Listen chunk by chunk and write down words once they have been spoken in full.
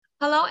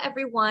Hello,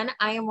 everyone.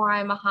 I am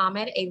Mariah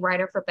Muhammad, a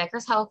writer for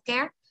Becker's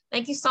Healthcare.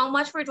 Thank you so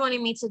much for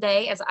joining me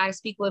today as I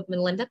speak with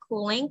Melinda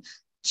Cooling,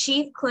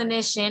 Chief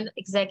Clinician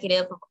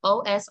Executive of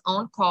OS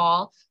On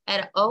Call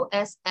at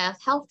OSF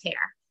Healthcare.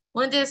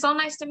 Melinda, it's so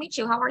nice to meet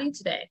you. How are you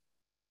today?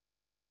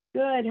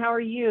 Good. How are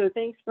you?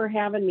 Thanks for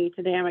having me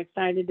today. I'm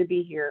excited to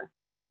be here.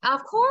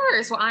 Of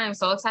course. Well, I am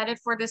so excited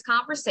for this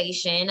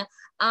conversation.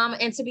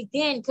 And to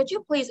begin, could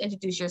you please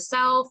introduce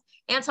yourself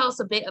and tell us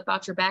a bit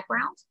about your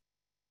background?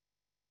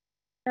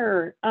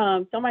 Sure.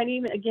 So my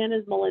name again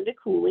is Melinda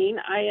Cooling.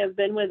 I have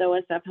been with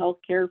OSF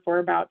Healthcare for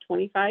about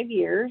 25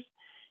 years.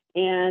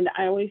 And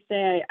I always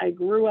say I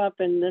grew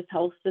up in this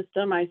health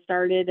system. I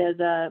started as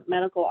a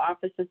medical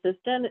office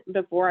assistant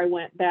before I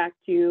went back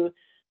to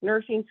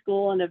nursing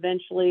school and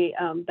eventually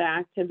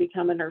back to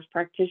become a nurse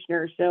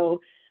practitioner.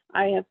 So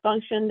I have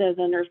functioned as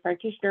a nurse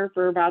practitioner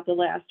for about the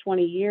last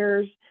 20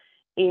 years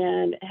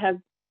and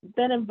have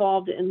been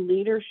involved in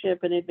leadership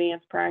and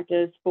advanced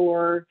practice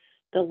for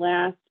the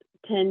last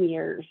 10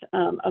 years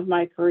of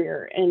my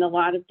career in a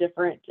lot of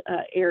different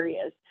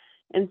areas.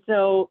 And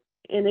so,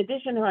 in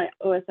addition to my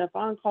OSF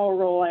on-call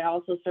role, I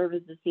also serve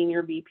as the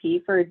Senior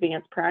VP for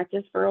Advanced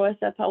Practice for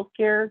OSF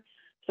Healthcare.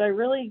 So I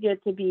really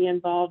get to be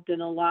involved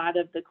in a lot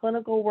of the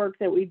clinical work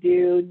that we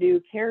do,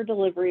 new care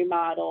delivery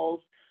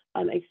models,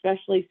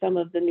 especially some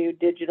of the new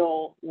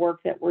digital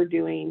work that we're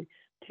doing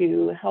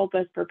to help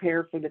us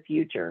prepare for the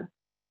future.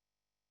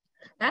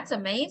 That's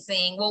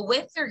amazing. Well,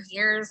 with your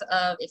years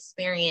of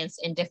experience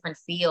in different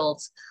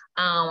fields,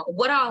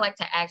 what I would like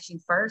to ask you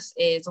first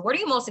is what are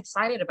you most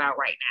excited about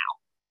right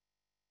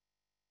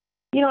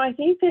I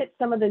think that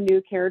some of the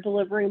new care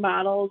delivery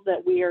models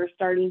that we are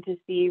starting to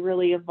see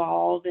really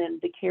evolve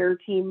and the care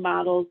team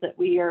models that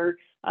we are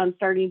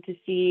starting to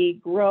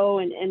see grow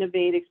and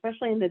innovate,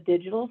 especially in the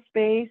digital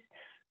space,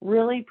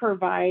 really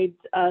provides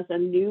us a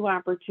new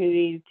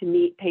opportunity to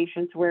meet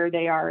patients where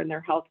they are in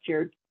their health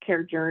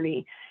care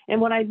journey. And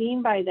what I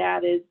mean by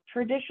that is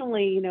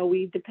traditionally,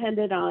 we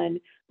depended on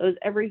those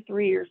every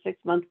 3 or 6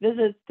 month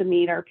visits to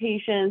meet our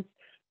patients,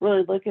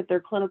 really look at their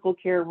clinical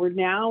care, where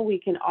now we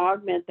can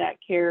augment that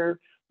care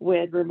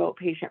with remote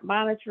patient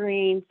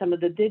monitoring, some of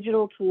the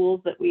digital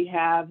tools that we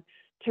have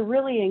to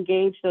really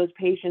engage those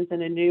patients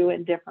in a new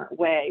and different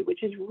way,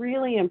 which is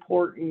really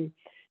important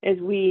as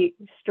we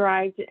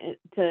strive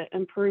to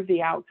improve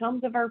the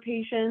outcomes of our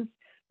patients.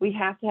 We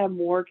have to have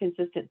more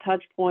consistent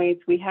touch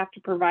points. We have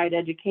to provide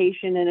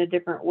education in a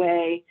different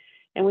way,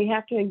 and we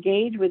have to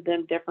engage with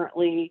them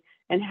differently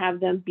and have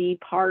them be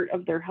part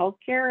of their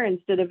healthcare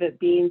instead of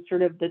it being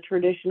sort of the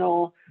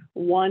traditional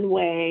one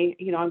way,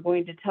 I'm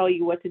going to tell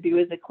you what to do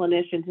as a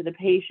clinician to the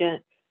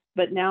patient,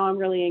 but now I'm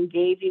really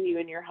engaging you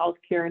in your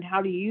healthcare and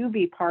how do you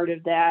be part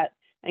of that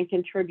and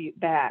contribute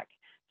back.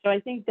 So I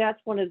think that's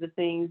one of the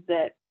things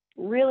that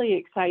really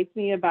excites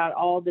me about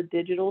all the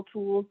digital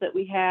tools that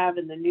we have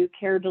and the new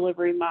care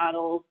delivery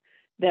models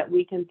that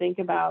we can think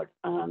about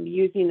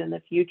using in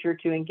the future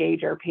to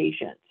engage our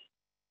patients.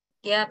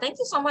 Yeah, thank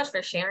you so much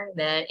for sharing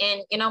that.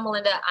 And,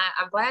 Melinda,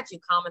 I'm glad you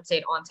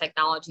commented on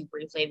technology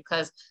briefly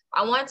because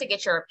I wanted to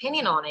get your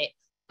opinion on it.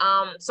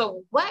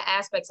 So what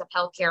aspects of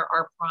healthcare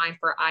are prime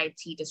for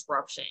IT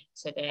disruption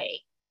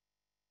today?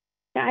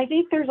 Yeah, I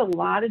think there's a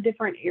lot of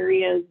different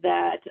areas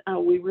that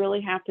we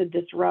really have to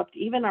disrupt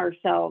even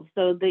ourselves.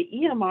 So the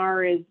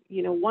EMR is,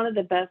 one of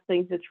the best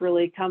things that's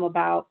really come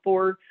about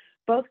for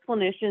both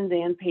clinicians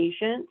and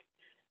patients.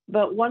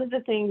 But one of the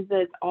things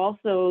that's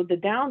also the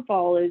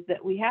downfall is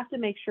that we have to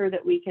make sure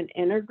that we can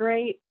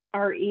integrate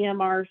our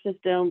EMR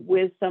system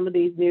with some of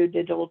these new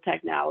digital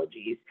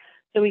technologies.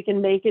 So we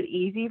can make it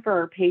easy for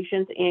our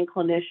patients and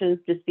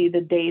clinicians to see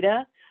the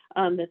data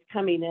that's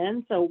coming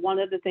in. So one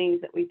of the things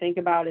that we think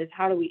about is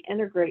how do we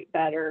integrate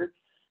better?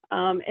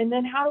 And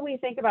then how do we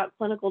think about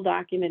clinical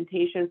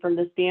documentation from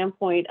the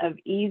standpoint of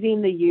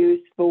easing the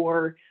use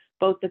for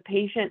both the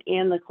patient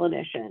and the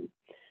clinician?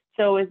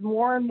 So as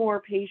more and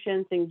more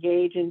patients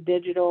engage in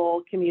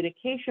digital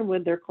communication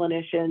with their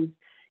clinicians,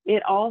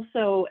 it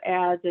also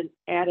adds an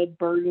added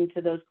burden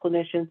to those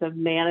clinicians of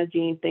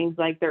managing things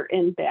like their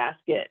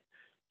in-basket.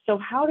 So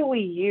how do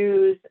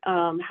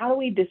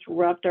we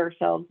disrupt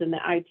ourselves in the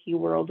IT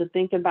world to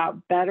think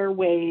about better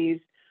ways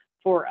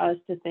for us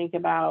to think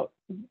about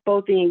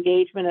both the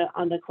engagement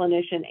on the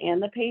clinician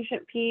and the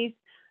patient piece,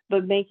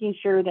 but making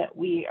sure that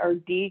we are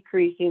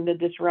decreasing the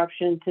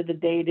disruption to the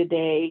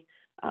day-to-day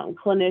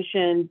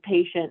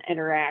clinician-patient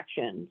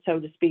interaction, so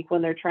to speak,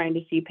 when they're trying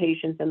to see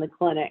patients in the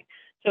clinic.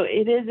 So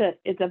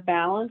it's a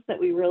balance that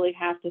we really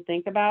have to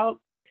think about.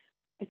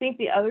 I think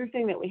the other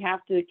thing that we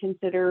have to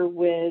consider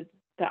with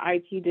the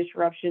IT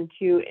disruption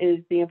too is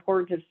the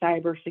importance of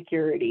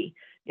cybersecurity.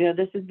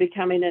 This is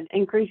becoming an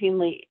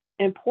increasingly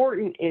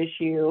important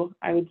issue,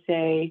 I would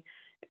say,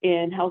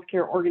 in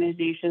healthcare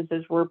organizations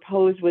as we're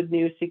posed with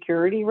new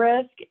security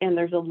risk. And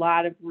there's a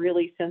lot of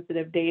really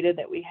sensitive data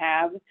that we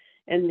have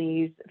in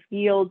these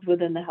fields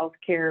within the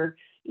healthcare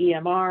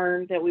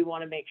EMR that we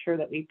want to make sure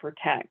that we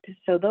protect.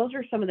 So those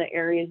are some of the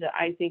areas that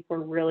I think we're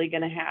really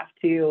going to have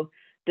to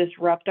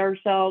disrupt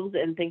ourselves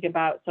and think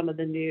about some of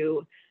the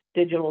new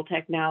digital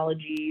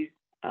technologies,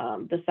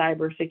 the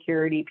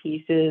cybersecurity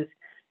pieces,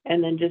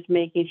 and then just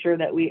making sure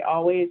that we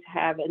always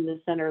have in the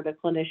center the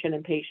clinician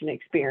and patient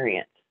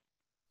experience.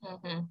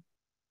 Mm-hmm.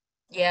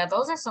 Yeah,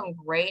 those are some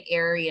great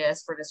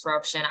areas for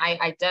disruption.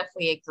 I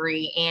definitely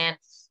agree. And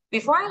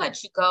before I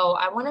let you go,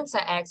 I wanted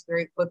to ask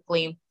very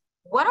quickly,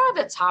 what are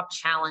the top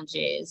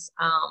challenges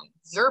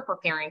you're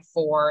preparing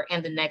for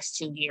in the next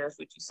 2 years,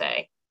 would you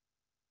say?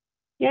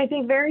 Yeah, I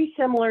think very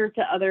similar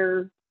to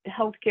other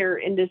healthcare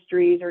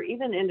industries or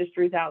even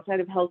industries outside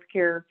of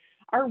healthcare,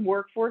 our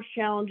workforce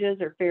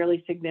challenges are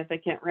fairly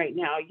significant right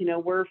now. You know,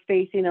 we're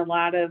facing a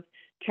lot of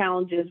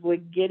challenges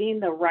with getting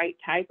the right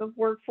type of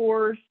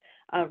workforce,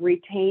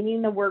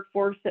 retaining the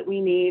workforce that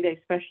we need,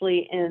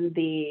 especially in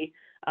the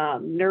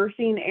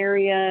nursing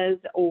areas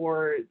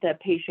or the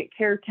patient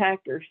care tech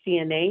or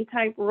CNA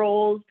type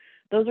roles.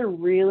 Those are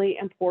really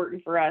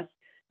important for us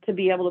to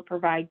be able to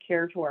provide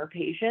care to our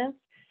patients.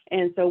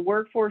 And so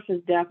workforce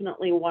is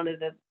definitely one of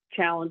the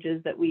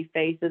challenges that we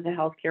face as a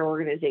healthcare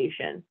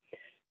organization.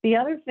 The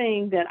other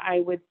thing that I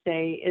would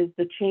say is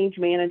the change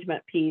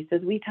management piece.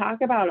 As we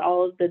talk about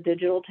all of the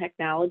digital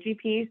technology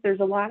piece,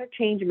 there's a lot of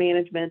change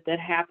management that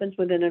happens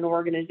within an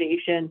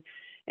organization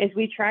as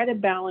we try to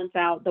balance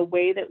out the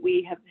way that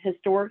we have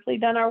historically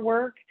done our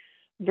work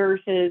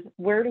versus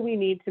where do we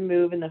need to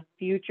move in the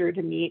future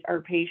to meet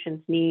our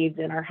patients' needs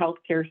and our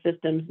healthcare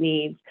system's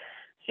needs.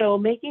 So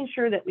making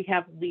sure that we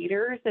have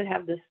leaders that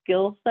have the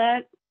skill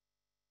set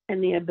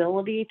and the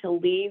ability to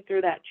lead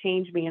through that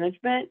change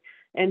management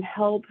and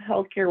help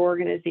healthcare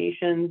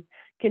organizations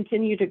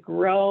continue to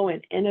grow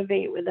and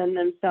innovate within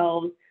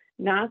themselves.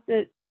 Not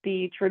that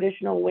the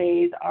traditional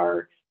ways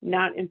are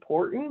not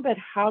important, but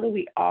how do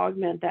we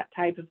augment that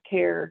type of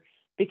care?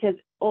 Because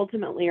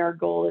ultimately our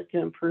goal is to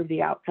improve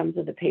the outcomes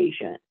of the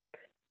patient.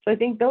 So I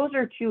think those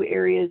are two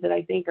areas that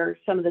I think are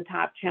some of the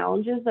top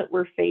challenges that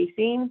we're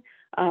facing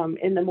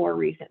in the more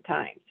recent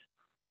times.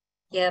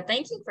 Yeah,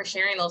 thank you for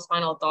sharing those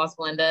final thoughts,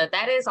 Belinda.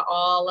 That is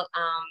all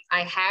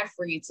I had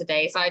for you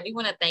today. So I do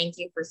want to thank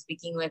you for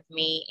speaking with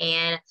me.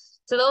 And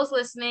to those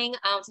listening,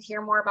 to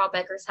hear more about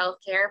Becker's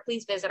Healthcare,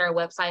 please visit our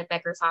website,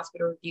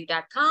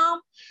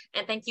 beckershospitalreview.com.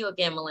 And thank you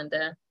again,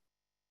 Melinda.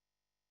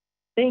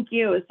 Thank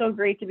you. It's so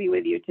great to be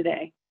with you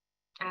today.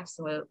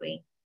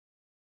 Absolutely.